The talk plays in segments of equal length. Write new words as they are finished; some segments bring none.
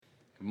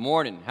Good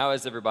morning. How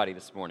is everybody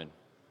this morning?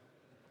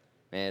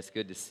 Man, it's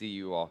good to see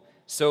you all.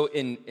 So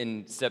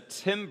in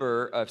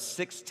September of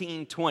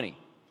 1620,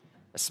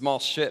 a small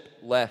ship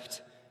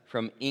left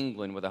from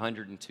England with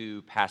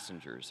 102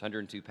 passengers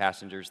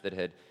that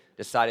had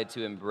decided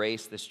to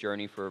embrace this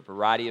journey for a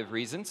variety of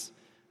reasons.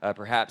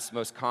 Perhaps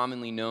most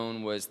commonly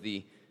known was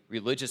the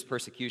religious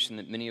persecution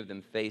that many of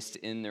them faced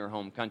in their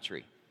home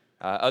country.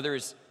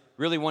 Others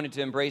really wanted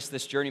to embrace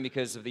this journey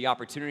because of the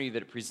opportunity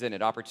that it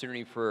presented,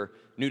 opportunity for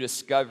new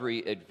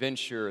discovery,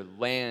 adventure,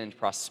 land,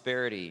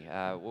 prosperity.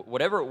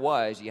 Whatever it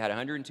was, you had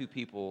 102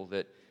 people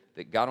that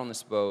got on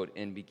this boat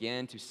and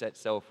began to set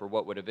sail for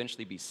what would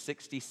eventually be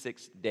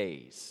 66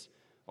 days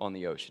on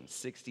the ocean,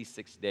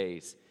 66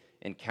 days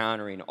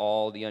encountering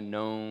all the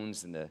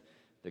unknowns and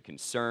the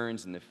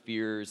concerns and the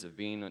fears of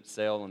being on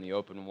sail on the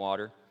open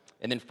water.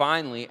 And then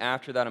finally,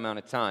 after that amount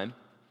of time,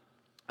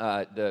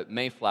 the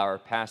Mayflower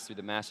passed through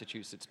the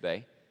Massachusetts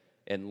Bay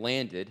and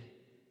landed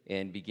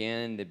and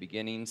began the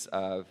beginnings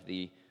of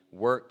the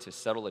work to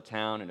settle a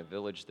town and a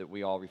village that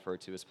we all refer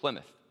to as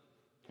Plymouth.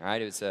 All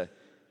right,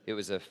 it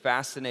was a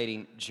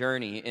fascinating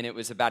journey, and it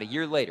was about a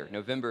year later,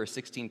 November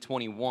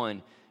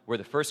 1621, where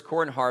the first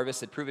corn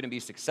harvest had proven to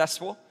be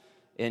successful.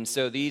 And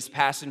so these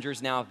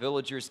passengers, now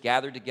villagers,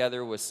 gathered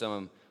together with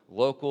some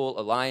local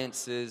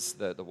alliances,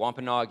 the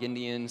Wampanoag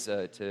Indians,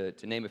 to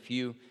name a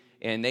few,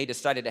 and they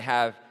decided to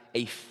have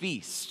a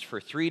feast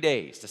for 3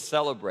 days to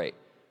celebrate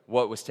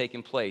what was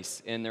taking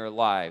place in their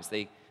lives.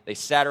 They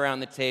sat around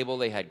the table,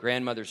 they had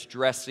grandmother's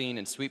dressing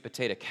and sweet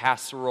potato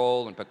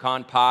casserole and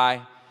pecan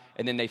pie,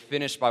 and then they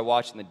finished by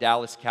watching the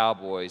Dallas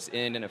Cowboys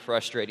end in a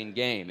frustrating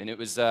game. And it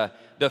was the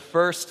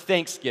first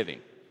Thanksgiving.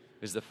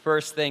 It was the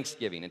first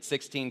Thanksgiving in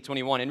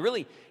 1621. And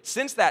really,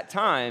 since that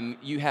time,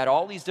 you had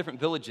all these different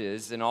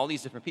villages and all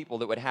these different people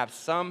that would have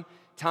some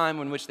time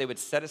in which they would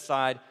set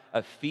aside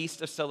a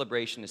feast of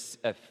celebration,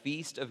 a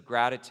feast of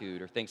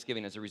gratitude or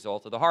thanksgiving as a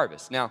result of the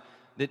harvest. Now,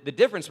 the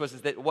difference was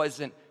that it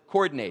wasn't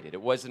coordinated.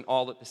 It wasn't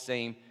all at the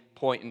same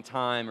point in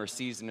time or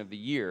season of the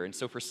year. And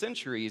so for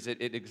centuries,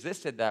 it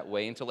existed that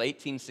way until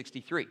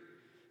 1863.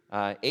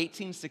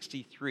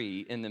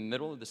 1863, in the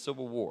middle of the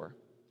Civil War,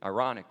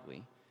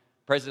 ironically,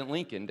 President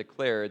Lincoln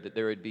declared that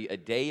there would be a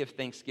day of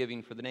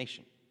thanksgiving for the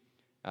nation.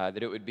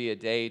 That it would be a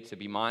day to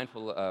be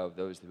mindful of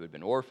those who had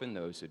been orphaned,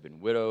 those who had been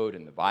widowed,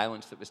 and the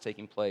violence that was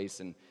taking place.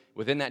 And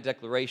within that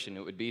declaration,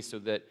 it would be so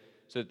that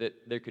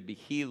there could be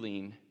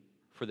healing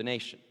for the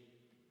nation,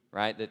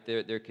 right? That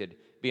there could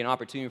be an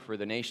opportunity for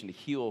the nation to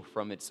heal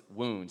from its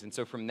wounds. And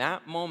so from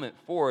that moment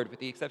forward, with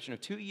the exception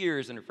of 2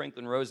 years under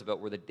Franklin Roosevelt,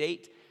 where the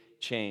date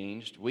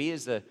changed, we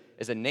as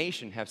a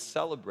nation have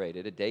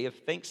celebrated a day of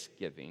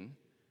Thanksgiving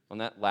on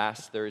that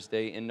last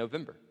Thursday in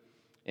November.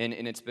 And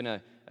it's been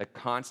a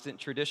constant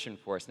tradition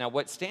for us. Now,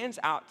 what stands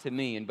out to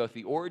me in both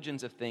the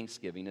origins of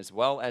Thanksgiving as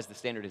well as the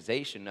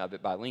standardization of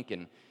it by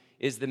Lincoln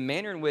is the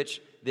manner in which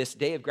this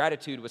day of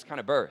gratitude was kind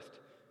of birthed,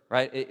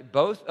 right?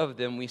 Both of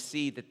them, we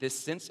see that this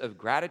sense of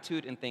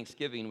gratitude and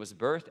thanksgiving was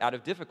birthed out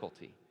of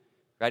difficulty,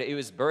 right? It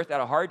was birthed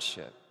out of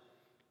hardship,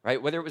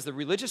 right? Whether it was the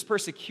religious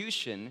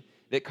persecution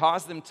that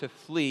caused them to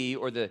flee,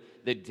 or the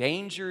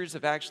dangers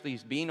of actually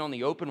being on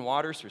the open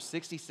waters for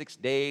 66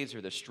 days,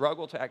 or the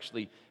struggle to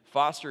actually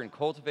foster and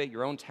cultivate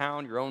your own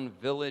town, your own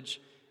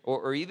village,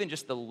 or even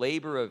just the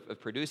labor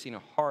of producing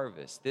a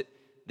harvest, that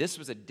this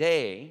was a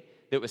day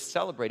that was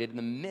celebrated in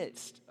the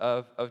midst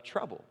of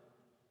trouble,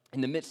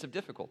 in the midst of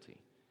difficulty.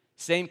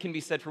 Same can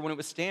be said for when it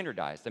was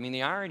standardized. I mean,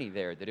 the irony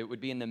there, that it would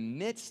be in the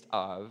midst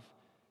of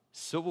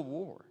civil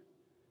war,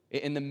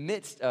 in the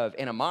midst of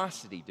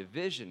animosity,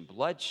 division,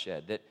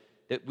 bloodshed, that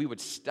we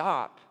would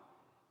stop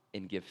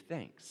and give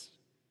thanks.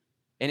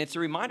 And it's a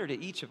reminder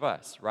to each of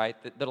us, right,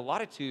 that a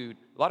lot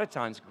of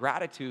times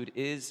gratitude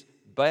is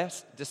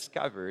best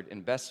discovered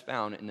and best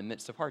found in the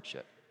midst of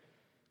hardship,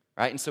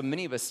 right? And so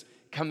many of us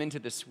come into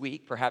this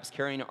week perhaps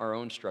carrying our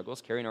own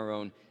struggles, carrying our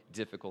own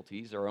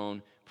difficulties, our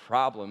own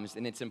problems,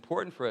 and it's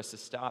important for us to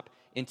stop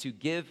and to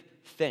give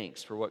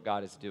thanks for what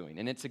God is doing.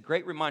 And it's a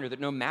great reminder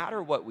that no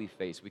matter what we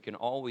face, we can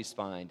always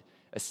find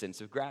a sense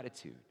of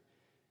gratitude.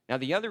 Now,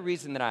 the other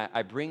reason that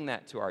I bring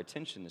that to our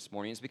attention this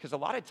morning is because a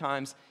lot of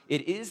times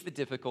it is the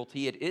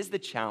difficulty, it is the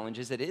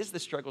challenges, it is the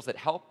struggles that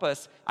help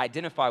us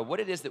identify what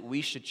it is that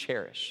we should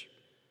cherish,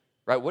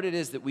 right? What it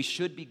is that we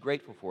should be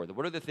grateful for,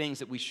 what are the things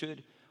that we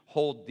should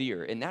hold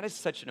dear. And that is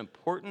such an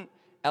important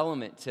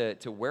element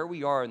to where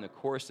we are in the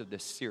course of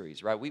this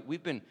series, right?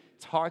 We've been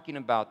talking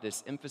about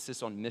this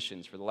emphasis on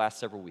missions for the last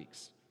several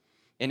weeks.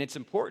 And it's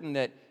important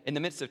that in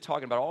the midst of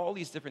talking about all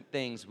these different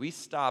things, we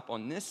stop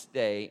on this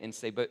day and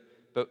say, but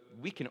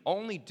we can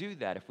only do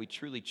that if we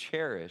truly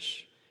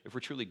cherish, if we're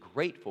truly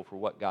grateful for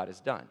what God has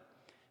done.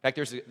 In fact,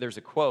 there's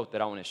a quote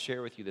that I want to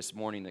share with you this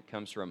morning that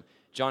comes from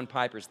John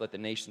Piper's Let the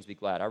Nations Be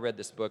Glad. I read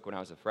this book when I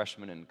was a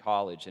freshman in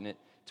college, and it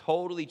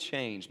totally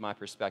changed my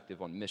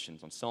perspective on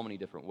missions on so many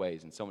different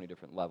ways and so many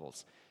different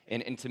levels.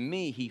 And to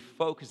me, he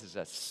focuses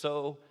us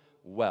so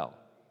well.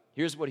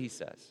 Here's what he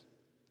says.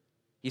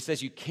 He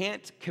says, you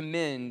can't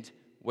commend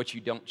what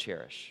you don't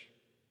cherish.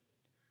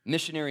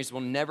 Missionaries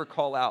will never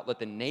call out, "Let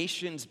the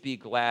nations be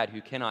glad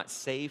who cannot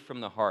say from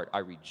the heart, I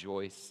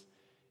rejoice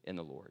in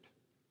the Lord."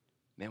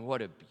 Man,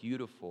 what a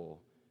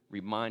beautiful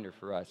reminder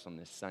for us on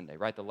this Sunday,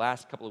 right? The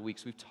last couple of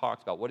weeks we've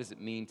talked about what does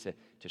it mean to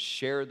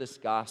share this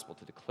gospel,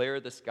 to declare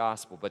this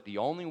gospel, but the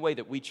only way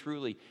that we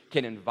truly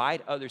can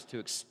invite others to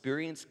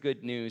experience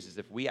good news is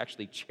if we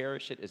actually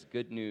cherish it as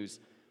good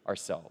news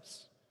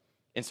ourselves.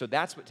 And so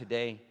that's what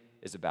today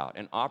is about,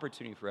 an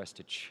opportunity for us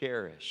to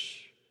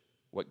cherish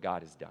what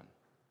God has done,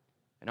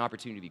 an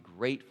opportunity to be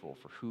grateful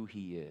for who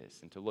he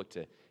is and to look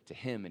to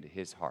him and to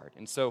his heart.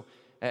 And so,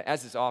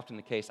 as is often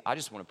the case, I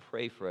just want to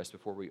pray for us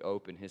before we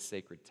open his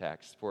sacred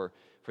text, for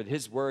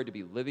his word to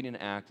be living and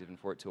active and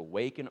for it to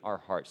awaken our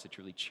hearts to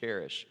truly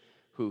cherish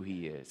who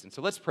he is. And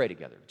so let's pray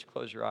together. Would you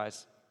close your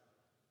eyes?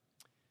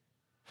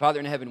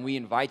 Father in heaven, we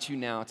invite you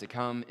now to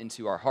come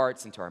into our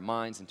hearts, into our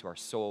minds, into our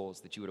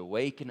souls, that you would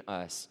awaken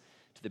us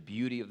to the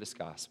beauty of this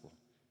gospel.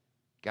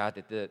 God,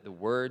 that the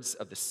words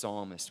of the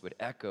psalmist would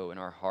echo in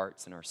our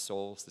hearts and our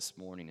souls this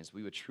morning as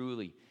we would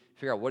truly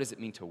figure out what does it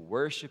mean to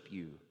worship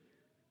you,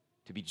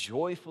 to be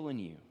joyful in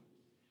you,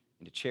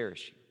 and to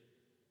cherish you.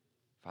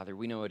 Father,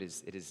 we know it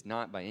is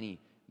not by any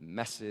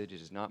message,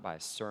 it is not by a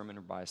sermon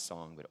or by a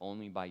song, but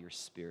only by your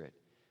Spirit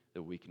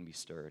that we can be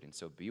stirred. And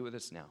so be with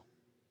us now.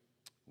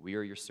 We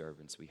are your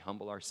servants. We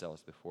humble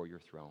ourselves before your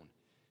throne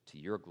to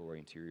your glory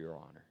and to your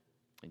honor.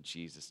 In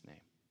Jesus'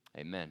 name,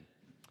 amen.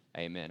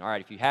 Amen. All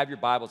right, if you have your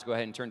Bibles, go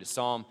ahead and turn to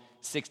Psalm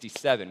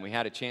 67. We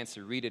had a chance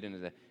to read it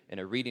in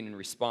a reading and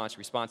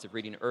responsive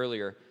reading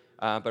earlier,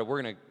 but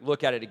we're going to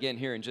look at it again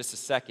here in just a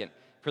second.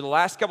 For the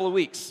last couple of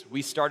weeks,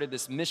 we started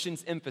this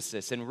missions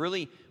emphasis, and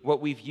really what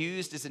we've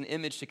used as an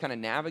image to kind of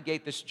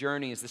navigate this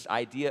journey is this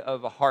idea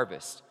of a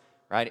harvest,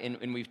 right?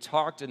 And we've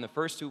talked in the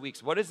first 2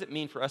 weeks, what does it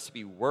mean for us to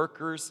be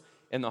workers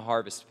in the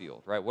harvest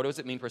field, right? What does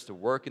it mean for us to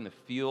work in the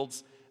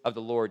fields of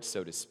the Lord,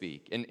 so to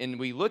speak? And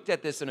we looked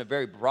at this in a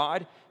very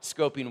broad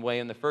scoping way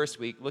in the first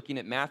week, looking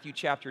at Matthew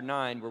chapter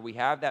 9, where we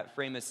have that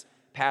famous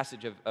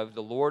passage of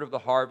the Lord of the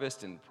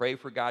harvest and pray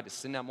for God to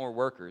send out more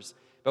workers.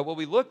 But what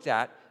we looked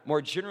at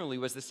more generally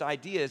was this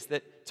idea is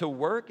that to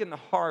work in the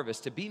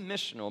harvest, to be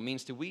missional,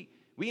 means we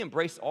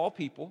embrace all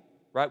people,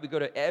 right? We go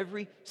to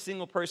every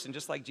single person,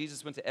 just like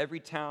Jesus went to every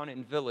town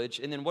and village.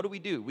 And then what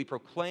do? We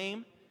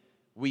proclaim,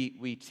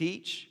 we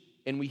teach,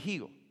 and we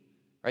heal,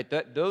 right?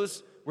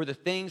 Those were the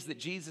things that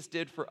Jesus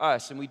did for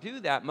us. And we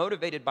do that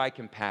motivated by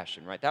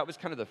compassion, right? That was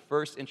kind of the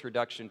first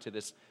introduction to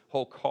this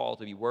whole call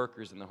to be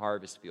workers in the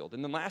harvest field.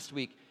 And then last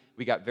week,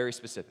 we got very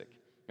specific.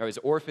 It was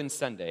Orphan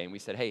Sunday, and we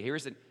said, hey,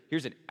 here's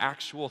an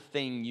actual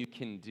thing you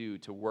can do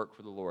to work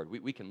for the Lord.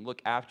 We can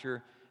look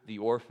after the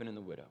orphan and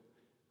the widow,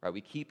 right?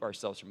 We keep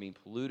ourselves from being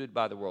polluted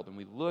by the world, and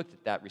we looked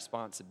at that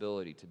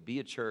responsibility to be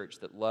a church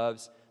that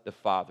loves the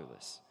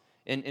fatherless.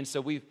 And so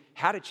we've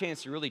had a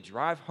chance to really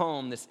drive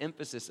home this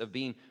emphasis of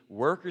being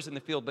workers in the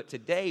field. But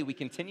today we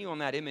continue on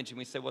that image and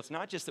we say, well, it's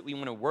not just that we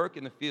want to work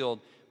in the field.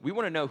 We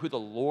want to know who the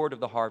Lord of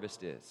the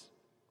harvest is,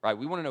 right?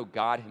 We want to know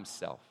God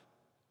himself.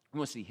 We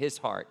want to see his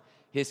heart,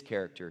 his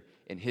character,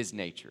 and his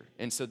nature.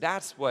 And so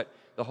that's what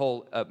the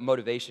whole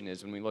motivation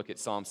is when we look at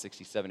Psalm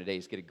 67 today,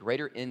 is get a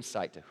greater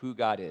insight to who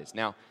God is.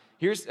 Now,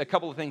 here's a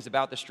couple of things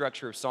about the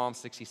structure of Psalm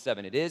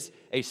 67. It is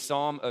a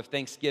psalm of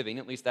thanksgiving,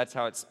 at least that's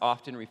how it's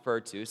often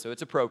referred to, so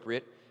it's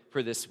appropriate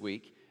for this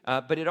week.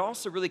 But it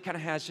also really kind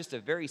of has just a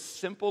very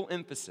simple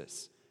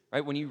emphasis,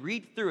 right? When you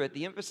read through it,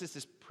 the emphasis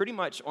is pretty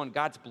much on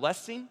God's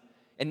blessing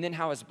and then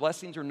how his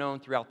blessings are known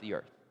throughout the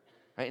earth,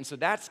 right? And so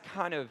that's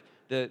kind of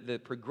the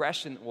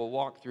progression that we'll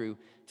walk through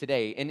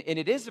today. And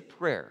it is a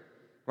prayer,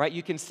 right?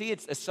 You can see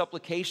it's a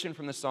supplication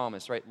from the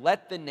psalmist, right?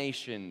 Let the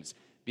nations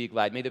be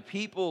glad. May the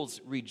peoples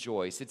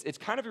rejoice. It's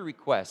kind of a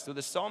request. So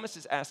the psalmist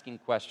is asking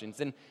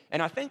questions. And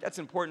I think that's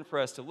important for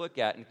us to look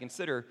at and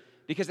consider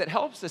because it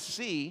helps us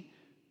see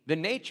the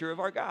nature of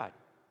our God,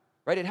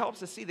 right? It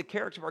helps us see the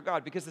character of our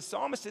God because the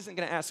psalmist isn't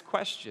going to ask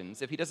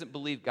questions if he doesn't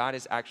believe God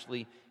is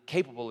actually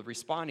capable of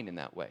responding in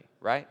that way,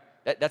 right?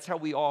 That's how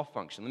we all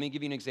function. Let me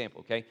give you an example,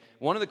 okay?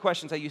 One of the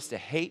questions I used to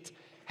hate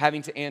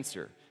having to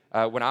answer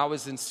when I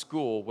was in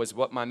school was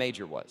what my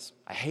major was.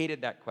 I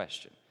hated that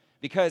question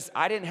because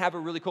I didn't have a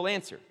really cool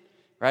answer,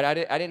 right? I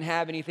didn't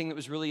have anything that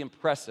was really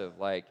impressive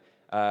like,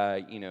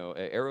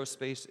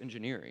 aerospace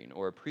engineering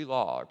or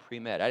pre-law or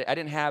pre-med. I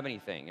didn't have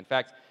anything. In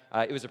fact,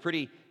 it was a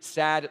pretty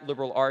sad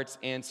liberal arts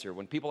answer.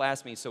 When people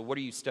asked me, so what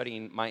are you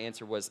studying? My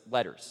answer was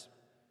letters,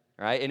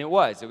 right? And it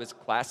was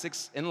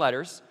classics and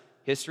letters,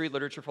 history,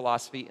 literature,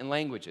 philosophy, and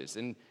languages.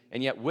 And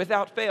yet,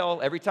 without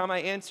fail, every time I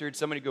answered,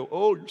 somebody would go,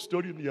 oh, you're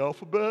studying the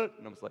alphabet?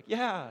 And I was like,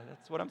 yeah,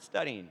 that's what I'm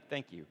studying.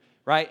 Thank you,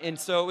 right? And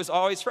so it was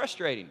always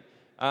frustrating.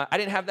 I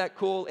didn't have that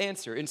cool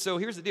answer. And so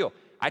here's the deal.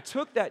 I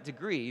took that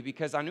degree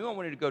because I knew I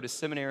wanted to go to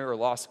seminary or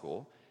law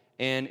school,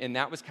 and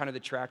that was kind of the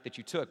track that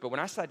you took. But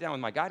when I sat down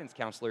with my guidance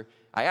counselor,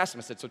 I asked him,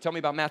 I said, so tell me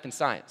about math and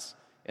science.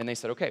 And they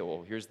said, okay,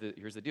 well, here's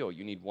the deal.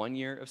 You need 1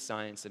 year of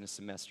science and a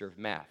semester of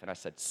math. And I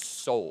said,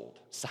 sold.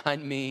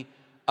 Sign me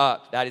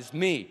up. That is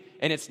me.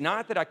 And it's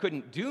not that I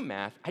couldn't do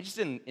math. I just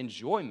didn't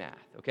enjoy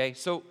math, okay?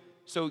 So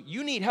so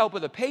you need help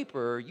with a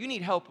paper, you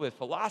need help with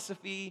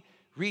philosophy,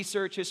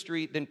 research,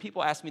 history, then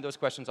people ask me those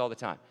questions all the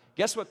time.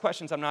 Guess what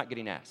questions I'm not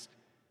getting asked?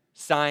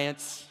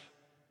 Science,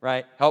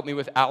 right? Help me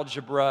with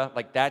algebra.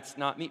 Like, that's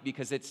not me,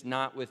 because it's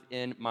not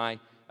within my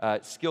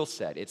skill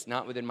set. It's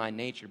not within my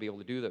nature to be able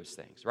to do those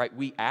things, right?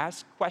 We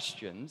ask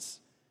questions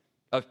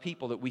of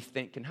people that we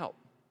think can help,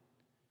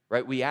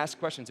 right? We ask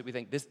questions that we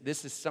think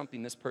this is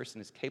something this person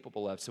is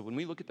capable of. So when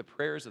we look at the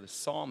prayers of the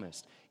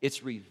psalmist,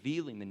 it's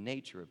revealing the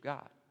nature of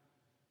God,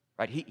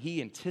 right?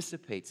 He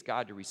anticipates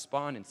God to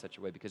respond in such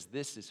a way because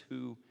this is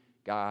who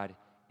God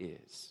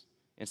is.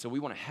 And so we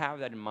want to have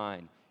that in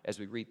mind as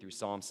we read through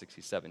Psalm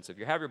 67. So if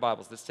you have your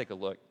Bibles, let's take a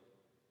look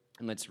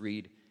and let's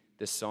read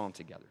this psalm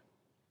together.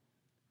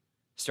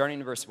 Starting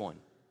in verse 1.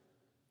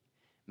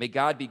 May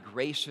God be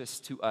gracious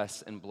to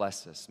us and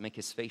bless us. Make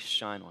his face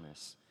shine on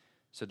us,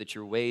 so that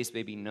your ways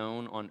may be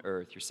known on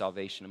earth, your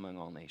salvation among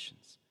all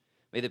nations.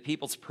 May the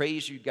peoples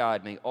praise you,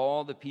 God. May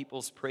all the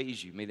peoples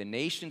praise you. May the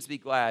nations be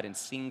glad and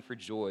sing for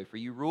joy. For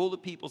you rule the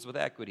peoples with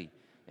equity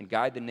and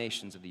guide the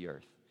nations of the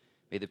earth.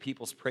 May the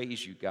peoples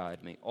praise you, God.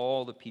 May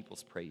all the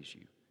peoples praise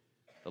you.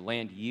 The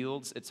land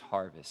yields its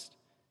harvest.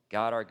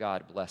 God, our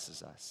God,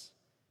 blesses us.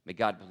 May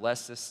God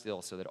bless us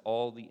still, so that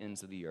all the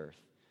ends of the earth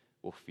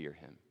will fear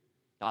him.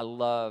 I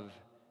love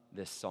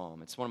this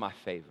psalm. It's one of my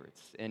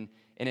favorites. And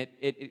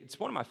it's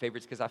one of my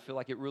favorites because I feel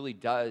like it really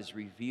does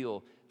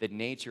reveal the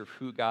nature of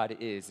who God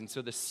is. And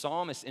so the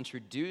psalmist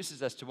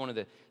introduces us to one of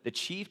the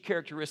chief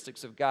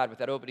characteristics of God with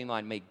that opening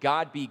line, may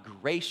God be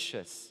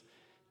gracious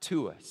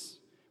to us.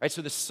 Right?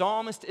 So the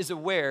psalmist is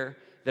aware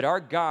that our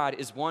God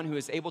is one who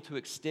is able to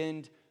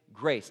extend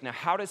grace. Now,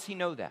 how does he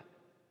know that?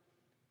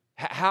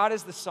 How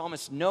does the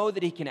psalmist know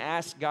that he can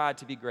ask God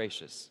to be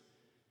gracious?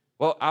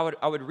 Well, I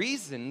would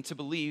reason to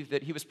believe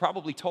that he was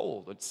probably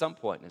told at some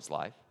point in his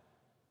life.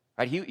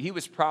 Right? He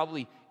was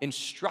probably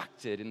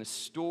instructed in the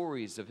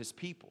stories of his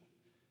people.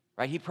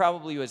 Right? He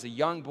probably, as a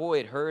young boy,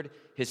 had heard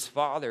his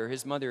father,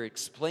 his mother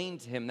explain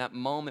to him that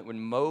moment when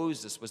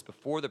Moses was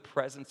before the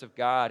presence of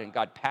God, and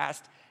God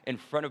passed in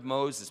front of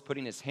Moses,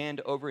 putting his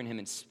hand over him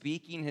and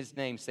speaking his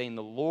name, saying,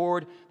 the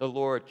Lord,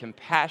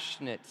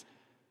 compassionate,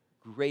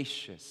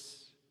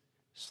 gracious,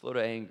 slow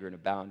to anger, and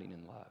abounding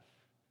in love.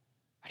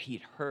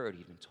 He'd heard,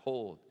 he'd been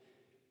told,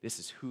 this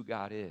is who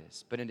God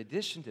is. But in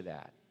addition to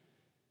that,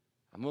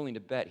 I'm willing to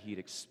bet he'd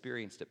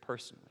experienced it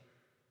personally.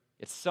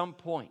 At some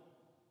point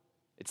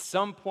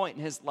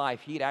in his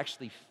life, he'd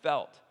actually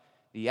felt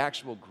the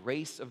actual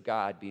grace of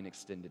God being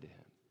extended to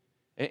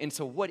him. And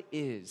so what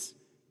is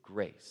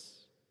grace?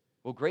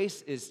 Well,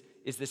 grace is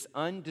this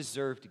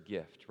undeserved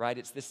gift, right?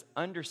 It's this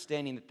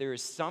understanding that there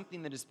is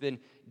something that has been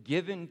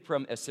given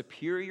from a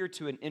superior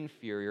to an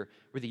inferior,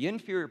 where the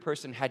inferior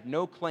person had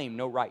no claim,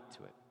 no right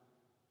to it,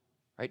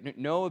 right?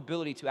 No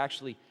ability to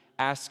actually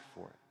ask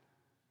for it.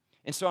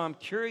 And so I'm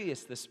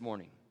curious this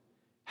morning,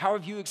 how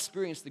have you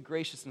experienced the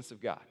graciousness of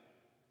God?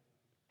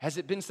 Has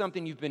it been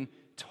something you've been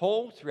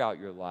told throughout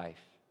your life?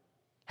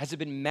 Has it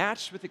been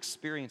matched with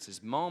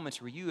experiences,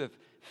 moments where you have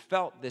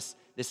felt this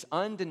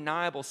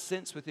undeniable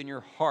sense within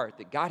your heart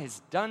that God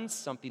has done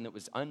something that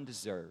was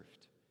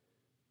undeserved,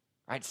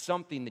 right?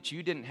 Something that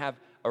you didn't have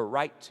a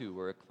right to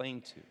or a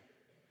claim to.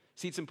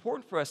 See, it's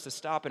important for us to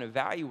stop and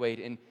evaluate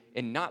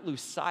and not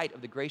lose sight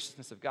of the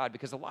graciousness of God,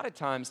 because a lot of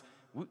times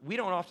we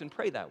don't often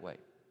pray that way,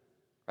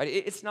 right?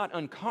 It's not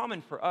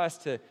uncommon for us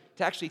to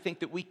actually think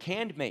that we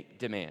can make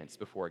demands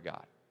before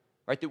God,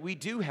 right? That we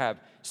do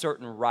have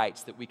certain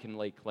rights that we can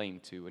lay claim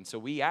to. And so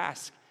we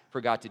ask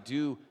for God to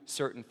do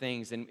certain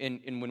things.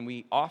 And when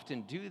we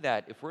often do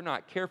that, if we're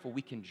not careful,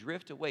 we can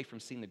drift away from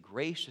seeing the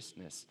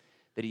graciousness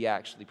that he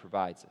actually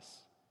provides us.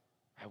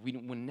 Right? We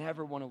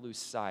never want to lose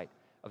sight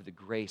of the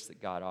grace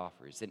that God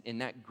offers.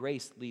 And that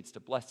grace leads to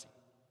blessing.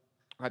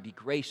 Right? Be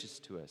gracious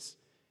to us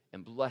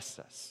and bless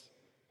us.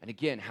 And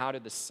again, how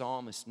did the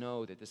psalmist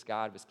know that this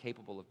God was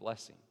capable of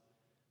blessing?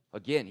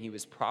 Again, he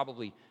was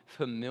probably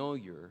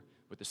familiar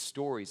with the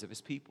stories of his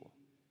people,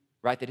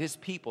 right? That his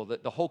people,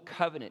 the whole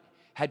covenant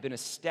had been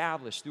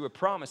established through a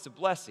promise of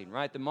blessing,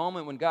 right? The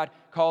moment when God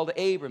called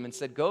Abram and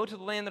said, go to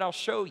the land that I'll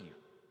show you,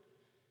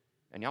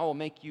 and I will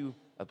make you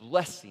a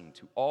blessing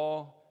to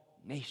all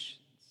nations.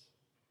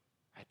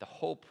 Right? The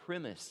whole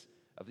premise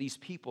of these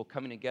people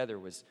coming together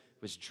was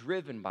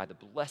driven by the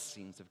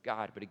blessings of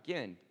God. But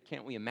again,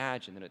 can't we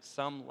imagine that at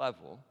some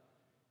level,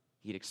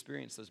 he'd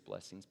experienced those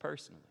blessings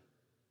personally?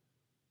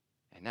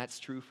 And that's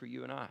true for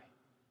you and I.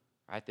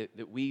 Right?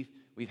 That we've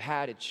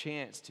had a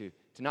chance to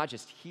not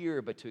just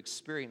hear, but to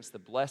experience the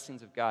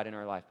blessings of God in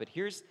our life. But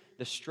here's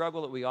the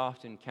struggle that we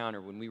often encounter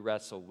when we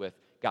wrestle with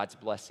God's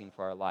blessing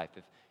for our life.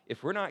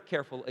 If we're not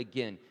careful,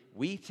 again,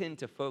 we tend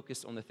to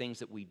focus on the things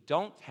that we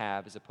don't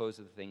have as opposed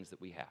to the things that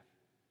we have.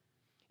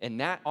 And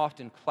that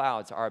often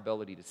clouds our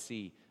ability to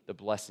see the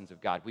blessings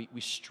of God.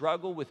 We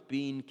struggle with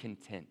being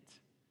content,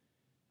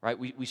 right?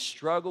 We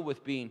struggle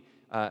with being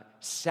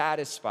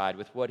satisfied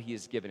with what he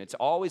has given. It's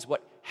always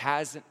what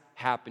hasn't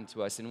happened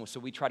to us. And so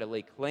we try to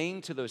lay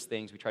claim to those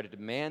things. We try to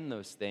demand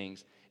those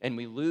things. And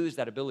we lose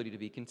that ability to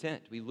be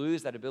content. We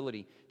lose that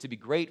ability to be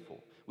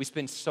grateful. We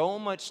spend so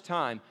much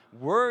time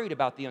worried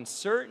about the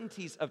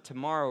uncertainties of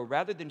tomorrow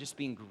rather than just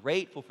being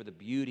grateful for the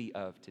beauty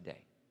of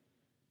today.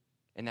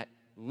 And that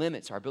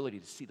limits our ability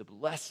to see the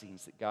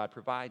blessings that God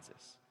provides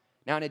us.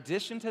 Now, in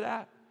addition to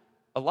that,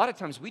 a lot of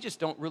times we just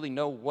don't really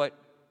know what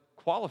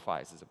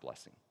qualifies as a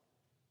blessing.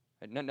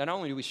 Not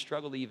only do we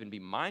struggle to even be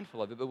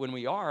mindful of it, but when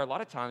we are, a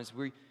lot of times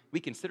we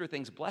consider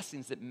things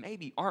blessings that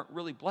maybe aren't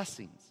really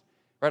blessings.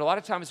 Right? A lot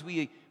of times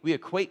we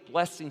equate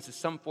blessings to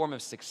some form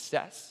of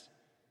success,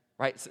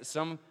 right?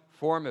 Some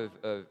form of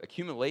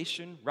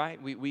accumulation, right?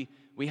 We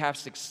have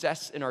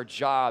success in our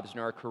jobs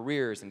and our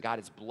careers, and God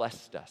has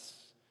blessed us,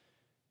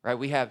 right?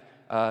 We have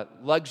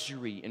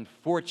luxury and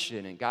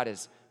fortune, and God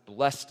has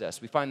blessed us.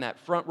 We find that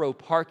front row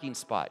parking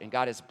spot, and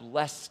God has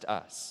blessed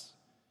us,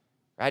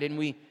 right? And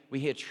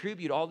we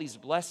attribute all these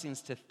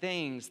blessings to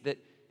things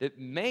that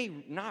may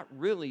not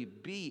really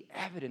be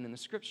evident in the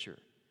Scripture.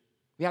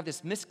 We have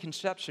this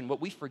misconception.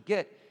 What we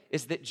forget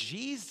is that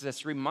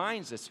Jesus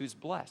reminds us who's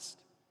blessed.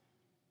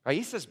 Right?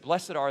 He says,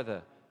 blessed are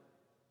the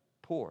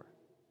poor.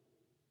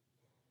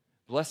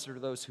 Blessed are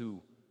those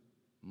who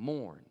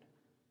mourn.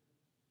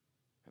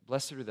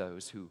 Blessed are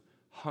those who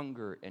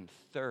hunger and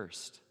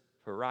thirst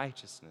for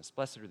righteousness.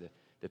 Blessed are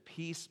the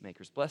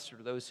peacemakers. Blessed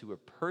are those who are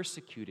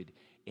persecuted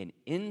and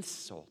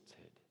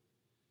insulted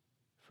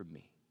for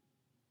me.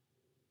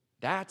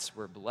 That's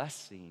where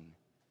blessing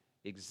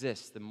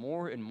exists. The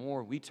more and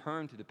more we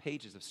turn to the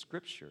pages of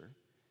Scripture,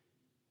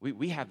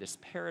 we have this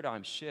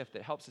paradigm shift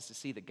that helps us to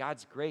see that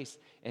God's grace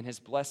and His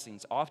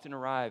blessings often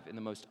arrive in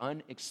the most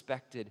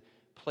unexpected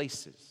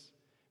places,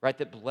 right?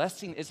 That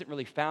blessing isn't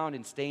really found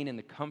in staying in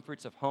the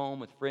comforts of home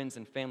with friends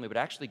and family, but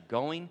actually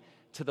going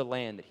to the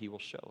land that He will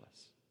show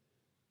us,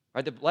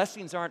 right? The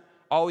blessings aren't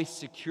always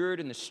secured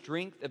in the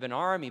strength of an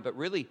army, but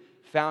really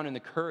found in the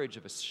courage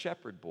of a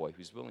shepherd boy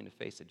who's willing to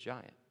face a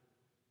giant.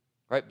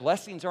 Right?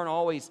 Blessings aren't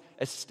always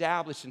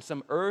established in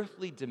some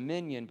earthly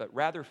dominion, but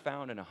rather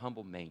found in a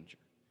humble manger.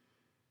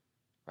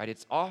 Right?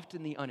 It's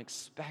often the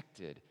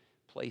unexpected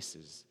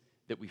places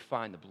that we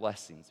find the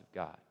blessings of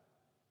God.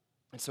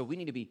 And so we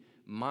need to be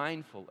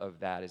mindful of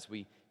that as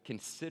we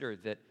consider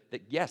that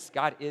yes,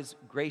 God is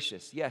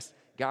gracious. Yes,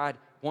 God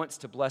wants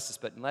to bless us,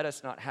 but let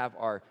us not have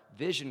our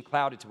vision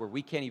clouded to where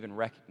we can't even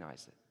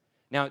recognize it.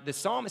 Now, the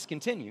psalmist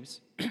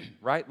continues,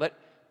 right? Let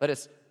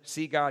us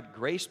see God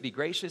be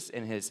gracious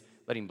in His,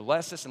 let Him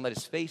bless us and let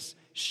His face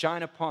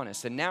shine upon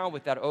us. And now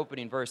with that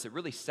opening verse, it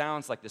really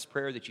sounds like this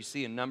prayer that you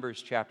see in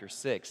Numbers chapter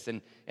 6.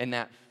 And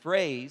that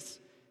phrase,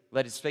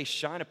 let His face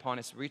shine upon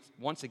us,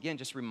 once again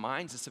just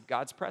reminds us of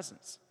God's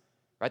presence,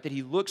 right? That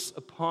He looks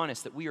upon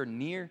us, that we are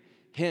near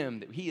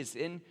Him, that He is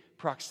in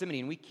proximity,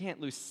 and we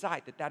can't lose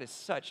sight that that is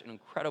such an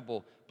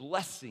incredible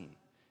blessing.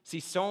 See,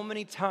 so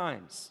many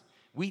times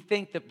we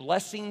think that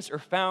blessings are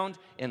found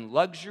in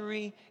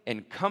luxury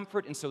and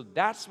comfort, and so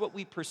that's what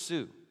we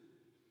pursue.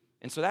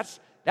 And so that's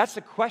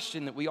the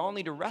question that we all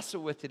need to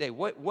wrestle with today.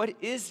 What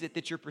is it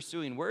that you're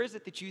pursuing? Where is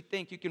it that you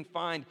think you can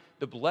find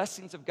the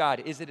blessings of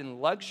God? Is it in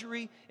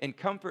luxury and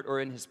comfort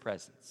or in His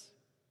presence?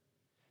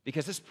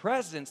 Because His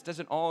presence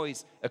doesn't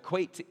always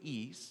equate to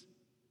ease.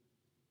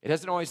 It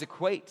doesn't always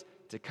equate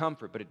to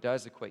comfort, but it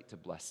does equate to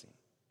blessing.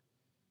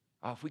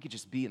 Oh, if we could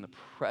just be in the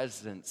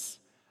presence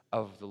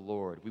of the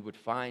Lord, we would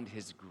find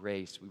His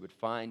grace, we would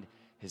find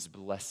His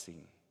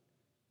blessing,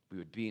 we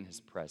would be in His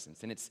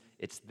presence. And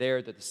it's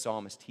there that the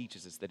psalmist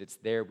teaches us that it's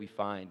there we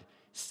find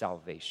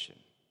salvation,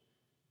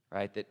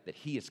 right? That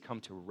He has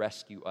come to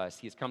rescue us.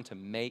 He has come to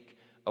make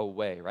a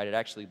way, right? It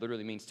actually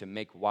literally means to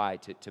make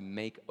wide, to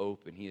make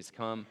open. He has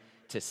come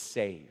to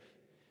save.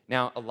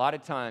 Now, a lot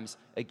of times,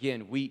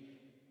 again, we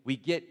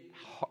get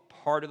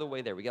part of the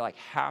way there. We get like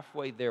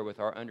halfway there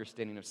with our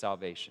understanding of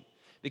salvation.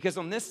 Because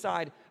on this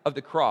side of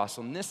the cross,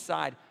 on this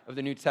side of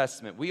the New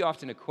Testament, we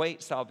often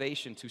equate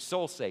salvation to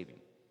soul saving,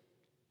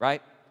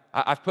 right?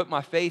 I've put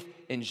my faith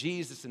in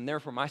Jesus, and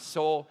therefore my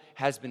soul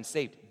has been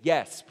saved.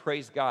 Yes,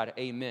 praise God,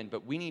 amen.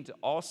 But we need to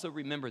also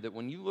remember that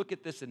when you look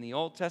at this in the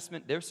Old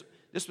Testament,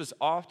 this was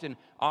often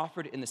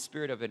offered in the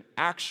spirit of an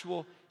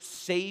actual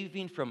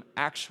saving from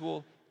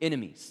actual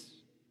enemies,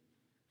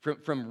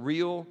 from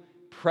real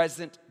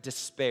present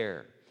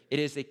despair. It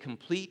is a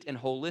complete and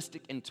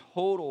holistic and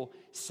total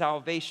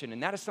salvation.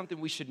 And that is something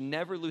we should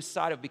never lose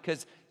sight of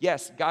because,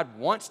 yes, God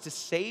wants to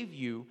save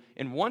you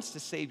and wants to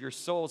save your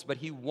souls, but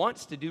He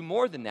wants to do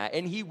more than that,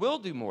 and He will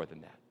do more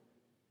than that.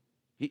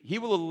 He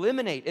will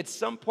eliminate at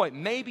some point,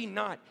 maybe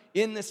not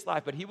in this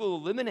life, but He will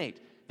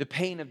eliminate the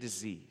pain of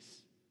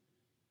disease.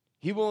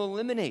 He will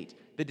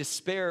eliminate the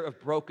despair of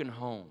broken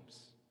homes.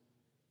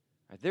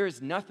 There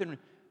is nothing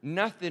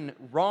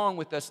wrong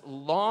with us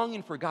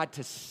longing for God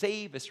to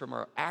save us from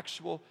our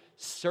actual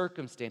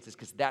circumstances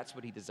because that's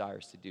what He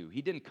desires to do.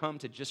 He didn't come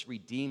to just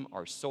redeem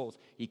our souls.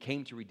 He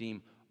came to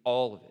redeem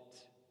all of it.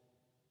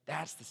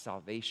 That's the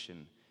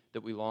salvation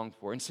that we long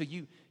for. And so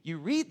you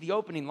read the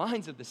opening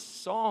lines of the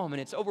psalm,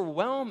 and it's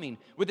overwhelming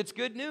with its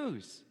good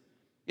news.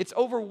 It's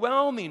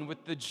overwhelming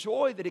with the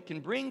joy that it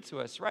can bring to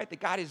us, right? That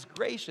God is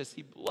gracious.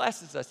 He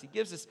blesses us. He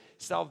gives us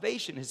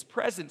salvation. His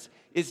presence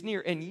is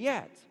near. And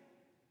yet,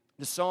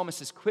 The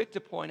psalmist is quick to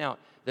point out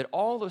that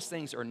all those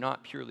things are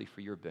not purely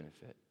for your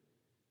benefit.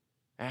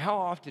 And how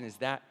often is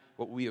that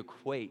what we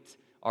equate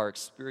our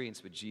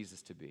experience with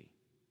Jesus to be?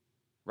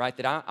 Right?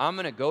 That I'm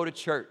going to go to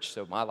church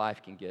so my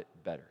life can get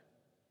better.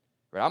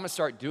 Right? I'm going to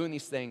start doing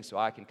these things so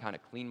I can kind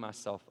of clean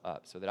myself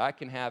up, so that I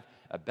can have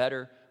a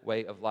better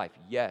way of life.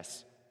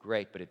 Yes,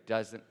 great, but it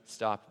doesn't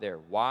stop there.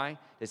 Why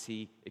does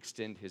he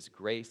extend his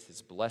grace,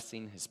 his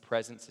blessing, his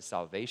presence, his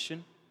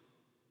salvation?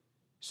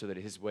 So that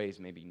his ways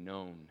may be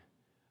known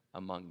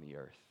among the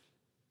earth.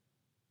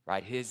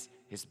 Right? His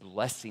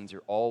blessings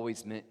are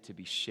always meant to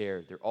be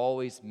shared. They're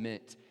always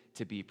meant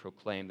to be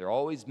proclaimed. They're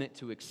always meant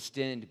to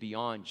extend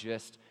beyond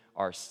just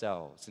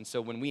ourselves. And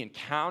so when we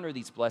encounter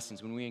these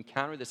blessings, when we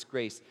encounter this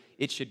grace,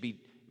 it should be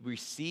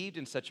received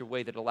in such a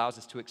way that allows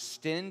us to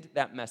extend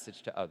that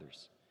message to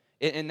others.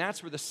 And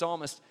that's where the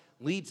psalmist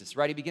leads us,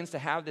 right? He begins to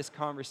have this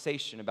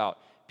conversation about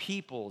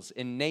peoples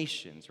and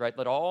nations, right?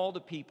 Let all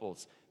the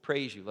peoples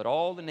praise you. Let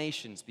all the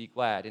nations be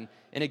glad. And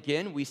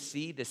again, we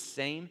see the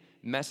same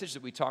message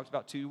that we talked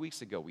about 2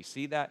 weeks ago. We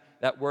see that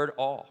word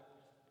all,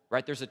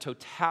 right? There's a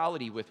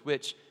totality with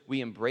which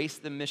we embrace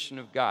the mission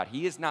of God.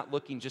 He is not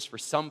looking just for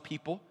some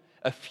people,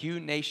 a few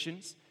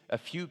nations, a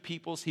few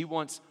peoples. He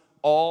wants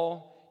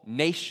all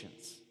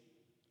nations.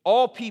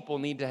 All people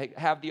need to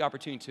have the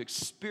opportunity to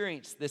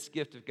experience this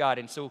gift of God.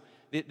 And so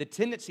the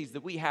tendencies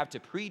that we have to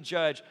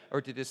prejudge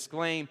or to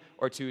disclaim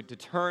or to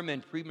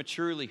determine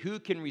prematurely who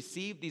can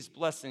receive these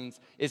blessings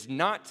is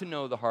not to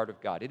know the heart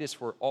of God. It is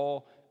for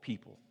all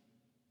people,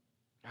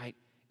 right?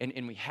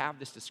 And we have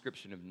this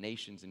description of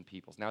nations and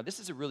peoples. Now, this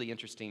is a really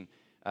interesting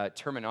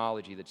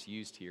terminology that's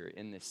used here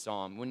in this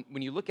psalm.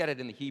 When you look at it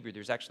in the Hebrew,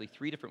 there's actually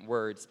 3 different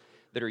words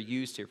that are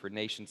used here for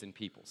nations and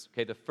peoples.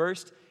 Okay, the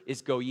first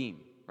is goyim,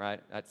 right?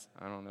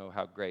 I don't know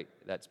how great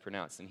that's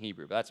pronounced in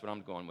Hebrew, but that's what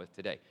I'm going with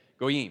today.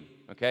 Goyim,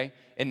 okay?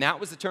 And that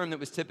was the term that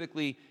was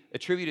typically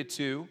attributed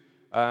to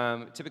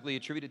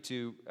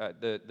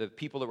the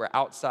people that were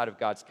outside of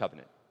God's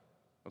covenant.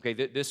 Okay,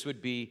 this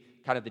would be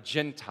kind of the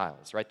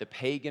Gentiles, right? The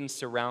pagan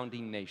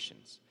surrounding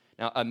nations.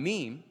 Now,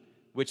 amim,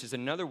 which is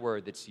another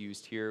word that's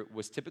used here,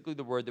 was typically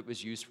the word that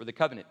was used for the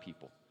covenant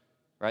people,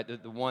 right?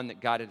 The one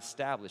that God had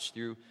established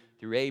through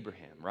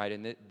Abraham, right?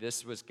 And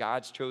this was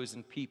God's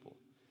chosen people.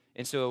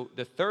 And so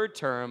the third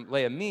term,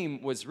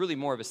 le'amim, was really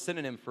more of a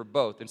synonym for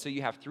both. And so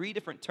you have 3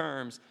 different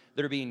terms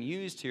that are being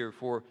used here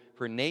for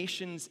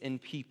nations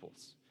and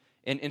peoples.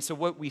 And so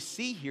what we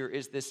see here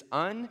is this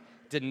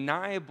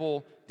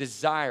undeniable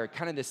desire,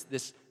 kind of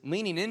this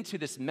leaning into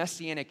this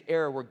messianic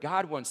era where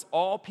God wants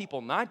all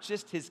people, not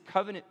just his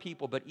covenant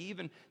people, but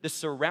even the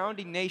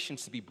surrounding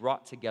nations to be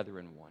brought together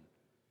in one.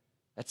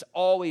 That's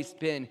always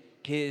been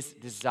his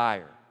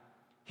desire.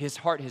 His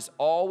heart has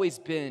always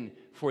been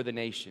for the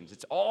nations.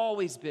 It's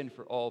always been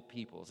for all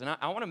peoples. And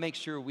I want to make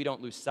sure we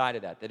don't lose sight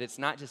of that it's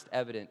not just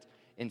evident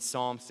in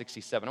Psalm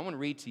 67. I want to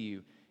read to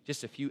you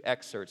just a few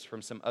excerpts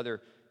from some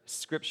other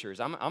scriptures.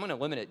 I'm going to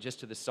limit it just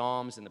to the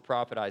Psalms and the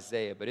prophet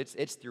Isaiah, but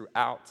it's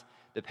throughout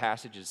the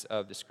passages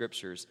of the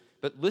scriptures.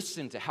 But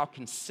listen to how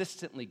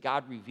consistently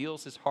God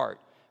reveals his heart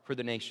for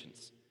the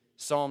nations.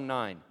 Psalm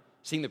 9,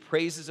 sing the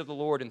praises of the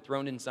Lord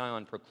enthroned in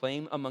Zion,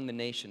 proclaim among the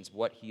nations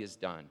what he has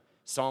done.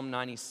 Psalm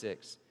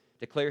 96,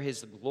 declare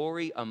his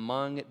glory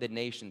among the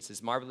nations,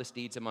 his marvelous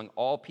deeds among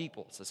all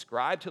peoples.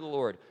 Ascribe to the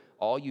Lord,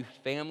 all you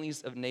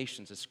families of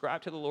nations.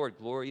 Ascribe to the Lord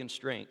glory and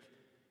strength.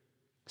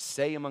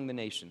 Say among the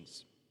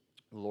nations,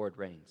 the Lord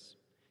reigns.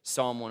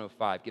 Psalm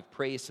 105, give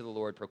praise to the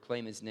Lord,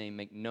 proclaim his name,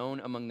 make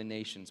known among the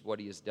nations what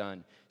he has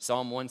done.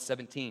 Psalm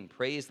 117,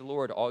 praise the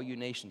Lord, all you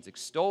nations,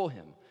 extol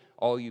him,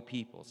 all you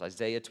peoples.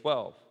 Isaiah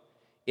 12,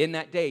 in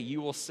that day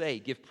you will say,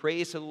 give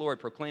praise to the Lord,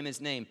 proclaim his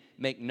name,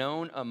 make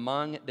known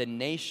among the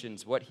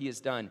nations what he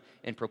has done,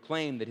 and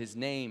proclaim that his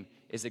name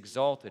is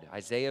exalted.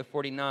 Isaiah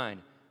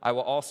 49, I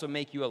will also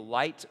make you a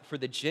light for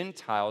the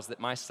Gentiles, that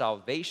my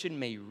salvation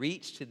may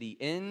reach to the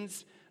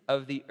ends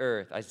of the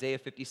earth. Isaiah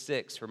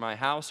 56, for my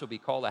house will be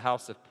called a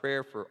house of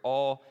prayer for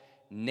all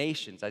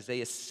nations.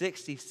 Isaiah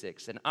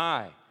 66, and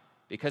I,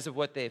 because of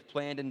what they have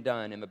planned and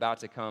done, am about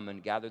to come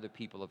and gather the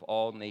people of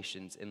all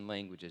nations and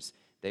languages.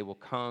 They will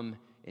come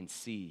and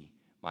see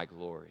my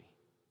glory.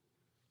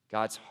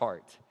 God's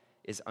heart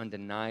is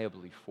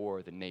undeniably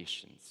for the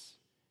nations,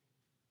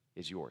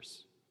 is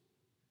yours.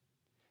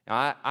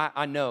 Now,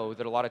 I know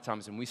that a lot of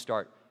times when we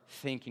start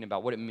thinking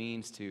about what it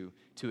means to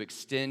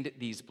extend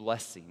these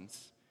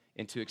blessings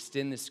and to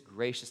extend this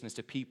graciousness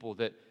to people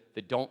that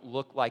don't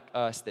look like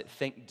us, that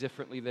think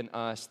differently than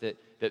us, that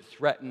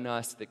threaten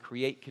us, that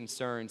create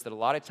concerns, that a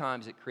lot of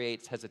times it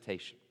creates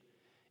hesitation.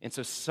 And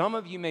so some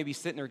of you may be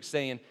sitting there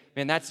saying,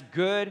 man, that's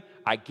good,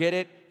 I get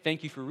it,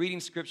 thank you for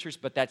reading scriptures,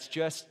 but that's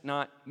just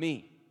not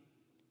me.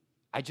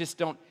 I just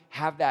don't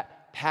have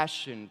that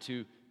passion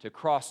to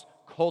cross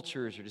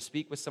cultures or to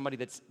speak with somebody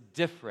that's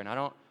different.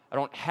 I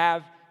don't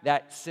have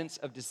that sense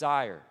of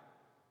desire.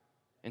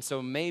 And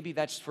so maybe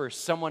that's for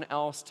someone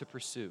else to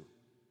pursue.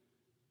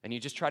 And you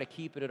just try to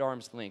keep it at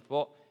arm's length.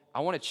 Well,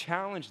 I want to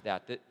challenge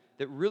that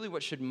that really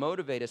what should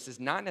motivate us is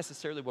not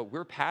necessarily what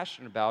we're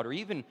passionate about, or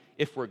even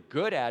if we're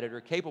good at it or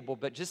capable,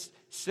 but just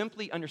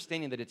simply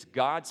understanding that it's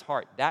God's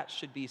heart. That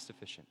should be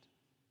sufficient,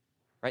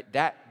 right?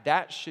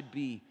 That should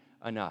be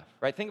enough,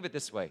 right? Think of it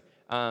this way.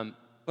 Let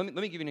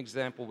me give you an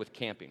example with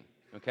camping,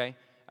 okay?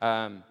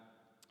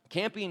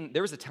 Camping,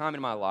 there was a time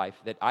in my life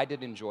that I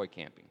did enjoy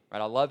camping, right?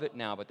 I love it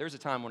now, but there's a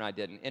time when I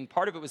didn't. And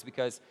part of it was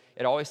because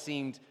it always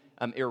seemed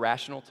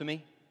irrational to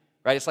me,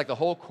 right? It's like the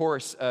whole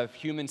course of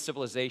human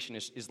civilization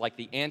is like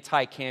the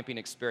anti-camping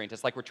experience.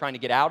 It's like we're trying to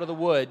get out of the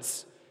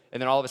woods,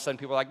 and then all of a sudden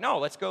people are like, no,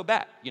 let's go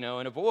back,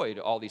 and avoid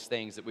all these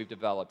things that we've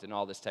developed and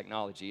all this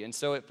technology. And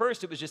so at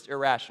first it was just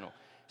irrational.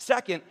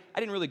 Second, I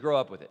didn't really grow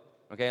up with it,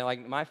 okay?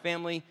 Like my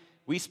family,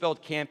 we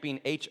spelled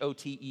camping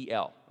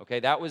Hotel, okay?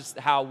 That was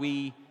how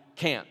we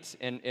camped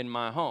in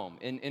my home.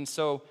 And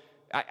so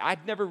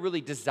I'd never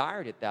really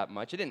desired it that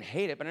much. I didn't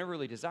hate it, but I never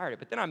really desired it.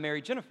 But then I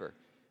married Jennifer,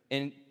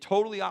 and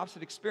totally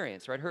opposite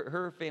experience, right?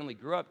 Her family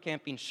grew up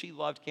camping. She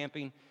loved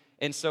camping.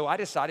 And so I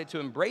decided to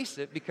embrace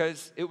it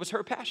because it was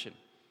her passion.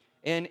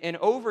 And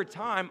over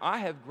time, I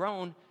have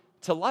grown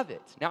to love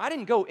it. Now, I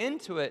didn't go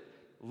into it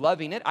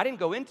loving it. I didn't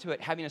go into it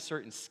having a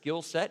certain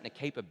skill set and a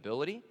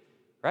capability,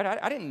 right?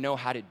 I didn't know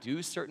how to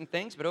do certain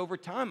things, but over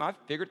time, I've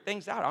figured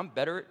things out. I'm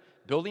better at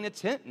building a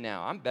tent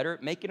now. I'm better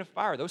at making a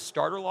fire. Those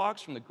starter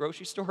logs from the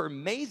grocery store are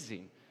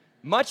amazing.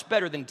 Much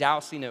better than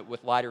dousing it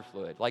with lighter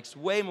fluid. Like, it's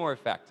way more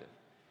effective.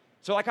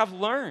 So, I've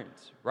learned,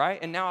 right?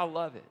 And now I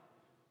love it.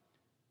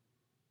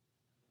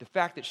 The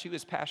fact that she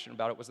was passionate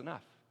about it was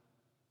enough.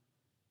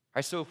 All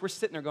right, so if we're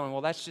sitting there going,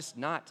 well, that's just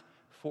not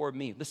for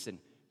me. Listen,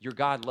 your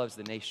God loves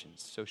the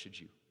nations. So should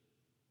you.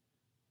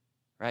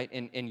 Right?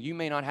 And you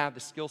may not have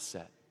the skill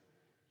set.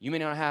 You may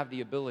not have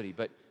the ability,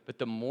 but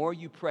the more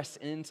you press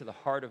into the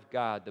heart of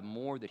God, the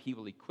more that He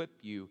will equip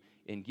you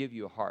and give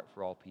you a heart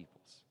for all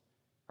peoples.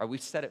 All right, we've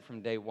said it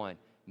from day one.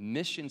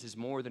 Missions is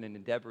more than an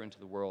endeavor into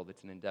the world.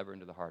 It's an endeavor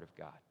into the heart of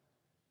God.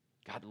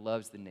 God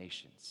loves the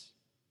nations.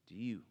 Do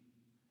you?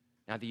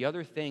 Now, the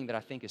other thing that I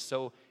think is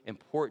so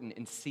important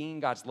in seeing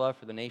God's love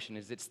for the nation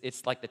is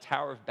it's like the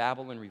Tower of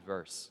Babel in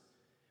reverse.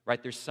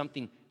 Right? There's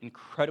something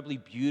incredibly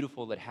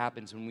beautiful that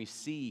happens when we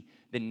see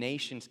the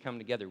nations come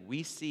together.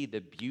 We see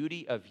the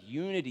beauty of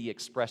unity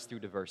expressed through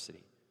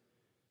diversity.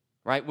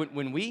 Right?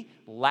 When we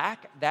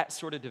lack that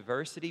sort of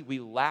diversity, we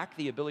lack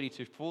the ability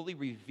to fully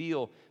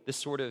reveal the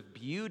sort of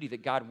beauty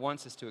that God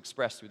wants us to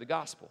express through the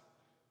gospel.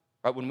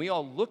 Right? When we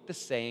all look the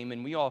same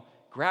and we all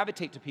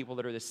gravitate to people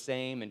that are the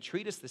same and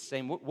treat us the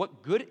same,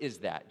 what good is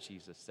that,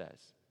 Jesus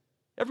says?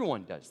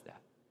 Everyone does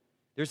that.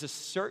 There's a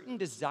certain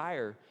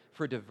desire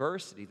for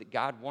diversity that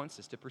God wants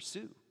us to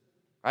pursue,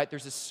 right?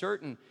 There's a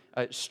certain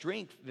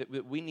strength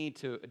that we need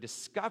to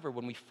discover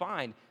when we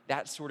find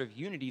that sort of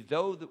unity,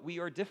 though that we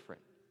are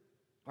different,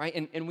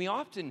 right? And we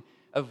often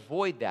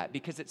avoid that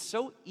because it's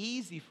so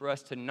easy for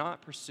us to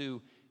not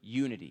pursue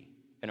unity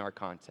in our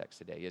context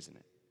today, isn't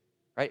it?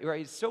 Right?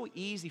 It's so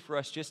easy for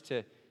us just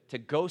to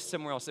go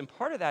somewhere else. And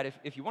part of that,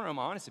 if you want to know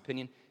my honest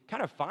opinion,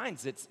 kind of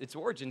finds its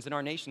origins in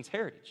our nation's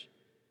heritage.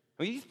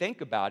 When you think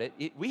about it,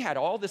 we had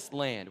all this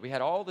land, we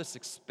had all this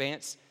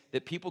expanse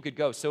that people could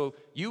go. So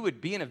you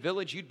would be in a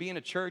village, you'd be in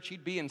a church,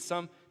 you'd be in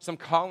some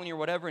colony or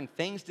whatever, and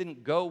things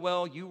didn't go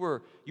well. You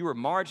were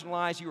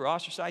marginalized, you were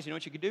ostracized. You know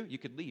what you could do? You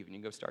could leave and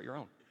you could go start your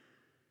own.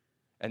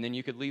 And then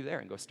you could leave there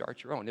and go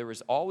start your own. There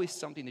was always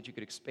something that you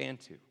could expand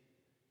to.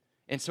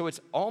 And so it's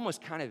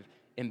almost kind of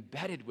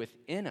embedded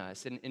within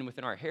us and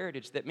within our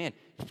heritage that, man,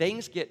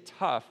 things get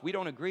tough. We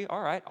don't agree.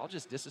 All right, I'll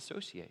just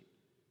disassociate.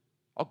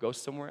 I'll go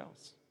somewhere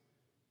else.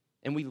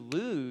 And we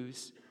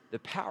lose the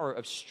power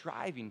of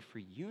striving for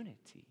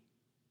unity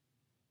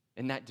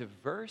and that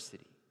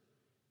diversity.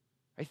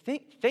 I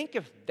think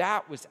if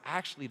that was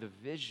actually the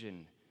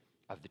vision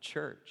of the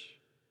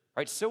church.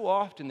 Right? So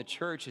often the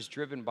church is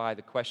driven by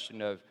the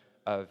question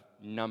of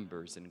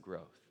numbers and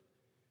growth.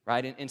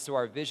 Right? And so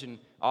our vision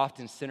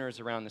often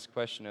centers around this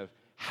question of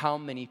how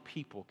many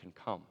people can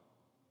come.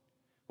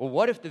 Well,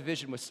 what if the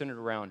vision was centered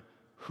around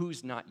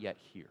who's not yet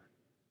here?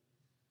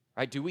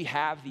 Right? Do we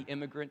have the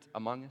immigrant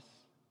among us?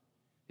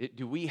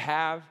 Do we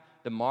have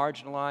the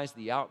marginalized,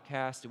 the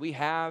outcast? Do we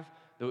have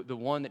the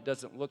one that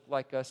doesn't look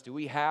like us? Do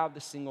we have the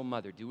single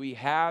mother? Do we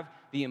have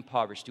the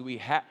impoverished? Do we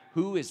have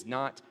who is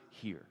not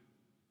here?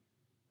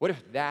 What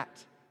if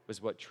that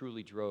was what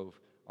truly drove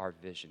our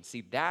vision?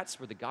 See, that's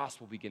where the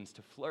gospel begins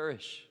to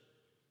flourish,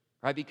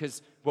 right?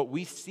 Because what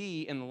we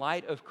see in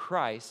light of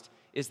Christ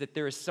is that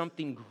there is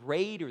something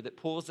greater that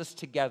pulls us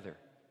together.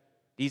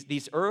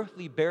 These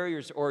earthly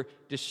barriers are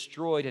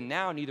destroyed, and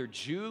now neither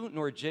Jew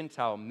nor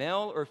Gentile,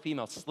 male or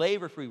female,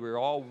 slave or free, we're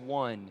all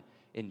one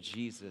in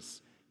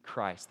Jesus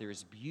Christ. There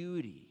is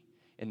beauty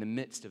in the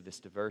midst of this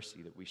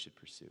diversity that we should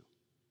pursue.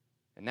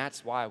 And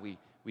that's why we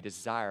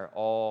desire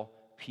all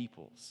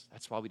peoples.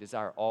 That's why we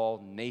desire all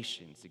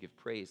nations to give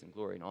praise and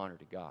glory and honor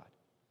to God.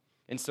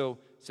 And so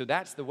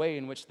that's the way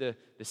in which the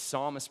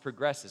psalmist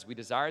progresses. We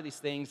desire these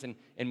things, and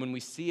when we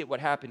see it,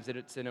 what happens? That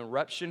it's an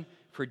eruption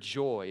for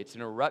joy. It's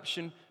an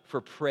eruption for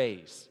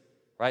praise,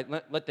 right?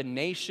 Let the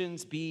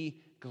nations be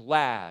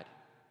glad.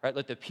 right?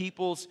 Let the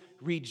peoples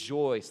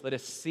rejoice. Let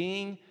us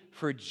sing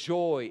for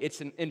joy.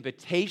 It's an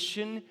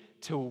invitation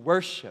to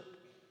worship.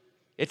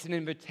 It's an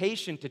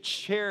invitation to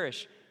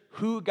cherish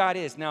who God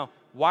is. Now,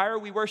 why are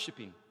we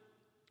worshiping?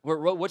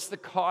 What's the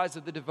cause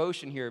of the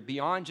devotion here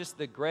beyond just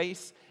the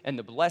grace and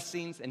the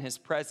blessings and his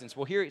presence?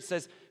 Well, here it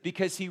says,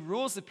 because he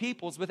rules the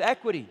peoples with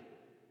equity.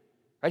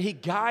 Right? He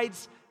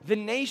guides the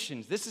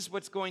nations. This is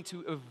what's going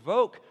to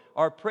evoke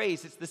our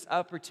praise. It's this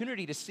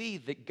opportunity to see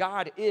that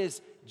God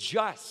is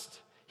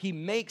just. He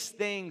makes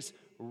things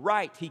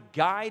right. He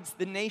guides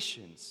the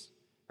nations.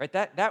 Right?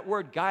 That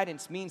word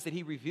guidance means that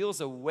he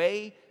reveals a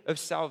way of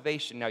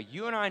salvation. Now,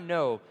 you and I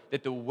know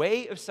that the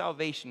way of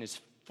salvation is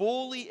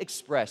fully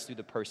expressed through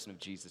the person of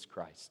Jesus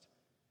Christ.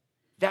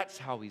 That's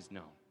how he's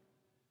known.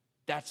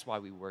 That's why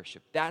we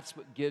worship. That's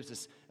what gives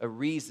us a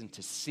reason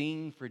to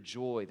sing for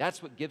joy.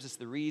 That's what gives us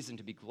the reason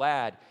to be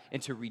glad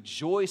and to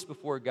rejoice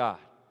before God.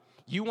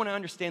 You want to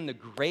understand the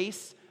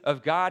grace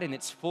of God in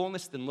its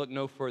fullness, then look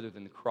no further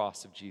than the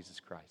cross of Jesus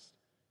Christ.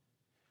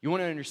 You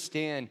want to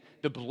understand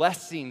the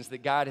blessings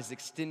that God has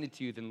extended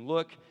to you, then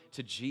look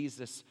to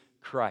Jesus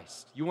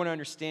Christ. You want to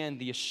understand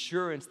the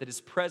assurance that his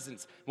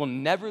presence will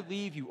never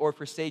leave you or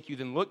forsake you,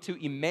 then look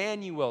to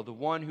Emmanuel, the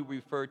one who we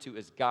refer to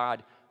as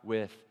God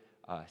with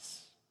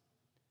us.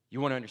 You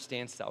want to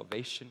understand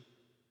salvation?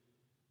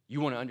 You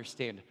want to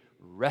understand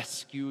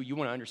rescue? You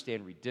want to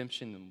understand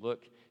redemption? Then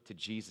look to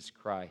Jesus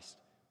Christ,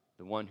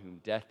 the one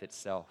whom death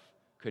itself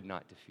could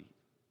not defeat.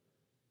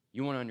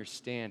 You want to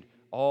understand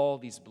all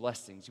these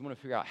blessings. You want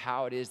to figure out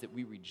how it is that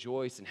we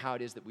rejoice and how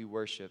it is that we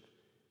worship.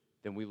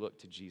 Then we look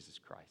to Jesus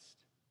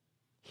Christ.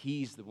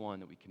 He's the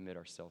one that we commit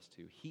ourselves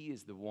to. He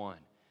is the one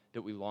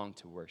that we long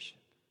to worship.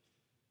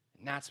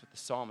 And that's what the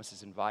psalmist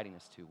is inviting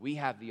us to. We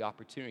have the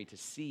opportunity to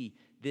see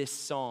this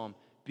psalm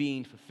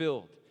being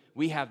fulfilled.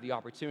 We have the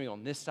opportunity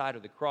on this side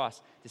of the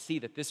cross to see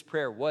that this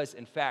prayer was,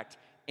 in fact,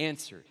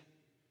 answered.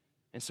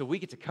 And so we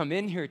get to come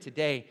in here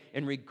today,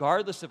 and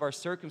regardless of our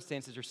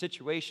circumstances or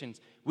situations,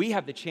 we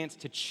have the chance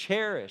to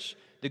cherish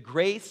the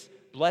grace,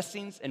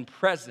 blessings, and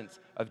presence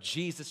of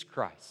Jesus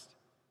Christ.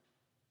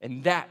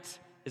 And that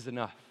is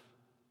enough.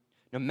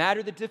 No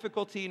matter the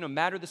difficulty, no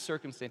matter the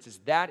circumstances,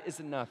 that is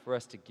enough for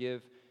us to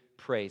give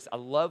praise. I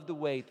love the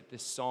way that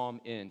this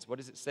psalm ends. What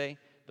does it say?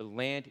 The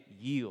land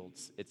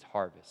yields its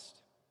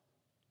harvest.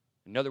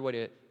 Another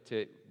way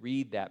to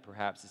read that,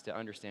 perhaps, is to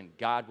understand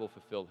God will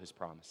fulfill his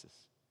promises.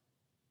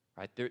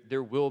 Right?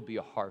 There will be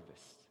a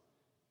harvest.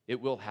 It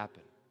will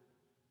happen.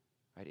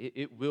 Right?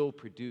 It will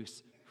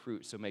produce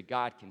fruit. So may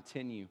God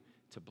continue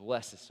to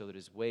bless us so that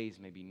his ways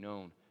may be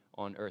known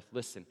on earth.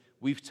 Listen,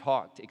 we've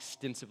talked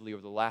extensively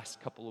over the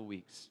last couple of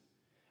weeks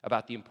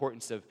about the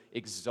importance of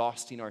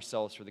exhausting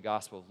ourselves for the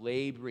gospel,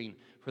 laboring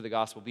for the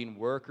gospel, being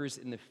workers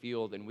in the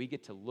field, and we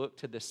get to look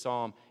to this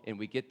psalm and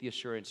we get the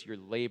assurance your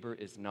labor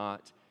is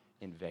not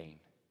in vain.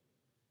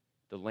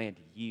 The land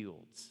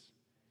yields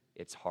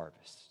its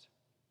harvest.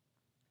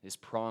 His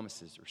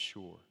promises are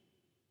sure.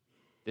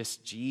 This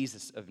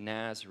Jesus of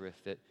Nazareth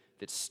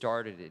that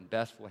started in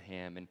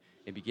Bethlehem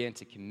and began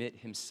to commit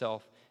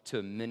himself to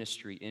a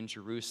ministry in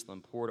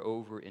Jerusalem, poured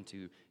over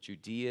into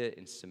Judea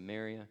and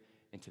Samaria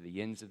and to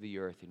the ends of the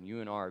earth. And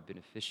you and I are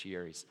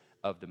beneficiaries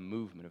of the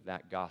movement of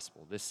that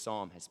gospel. This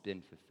psalm has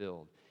been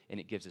fulfilled, and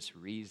it gives us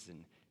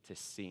reason to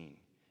sing.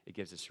 It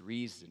gives us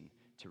reason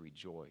to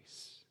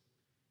rejoice.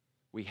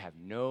 We have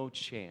no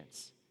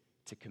chance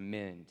to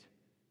commend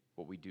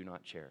what we do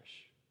not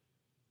cherish.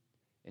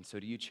 And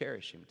so do you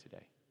cherish him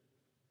today?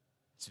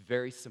 It's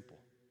very simple.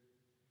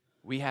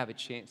 We have a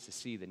chance to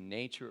see the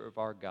nature of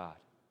our God,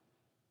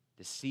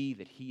 to see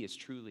that he is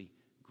truly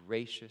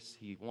gracious.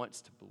 He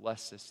wants to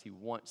bless us. He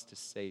wants to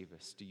save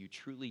us. Do you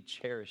truly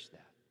cherish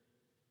that?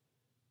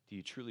 Do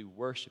you truly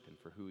worship him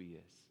for who he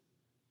is?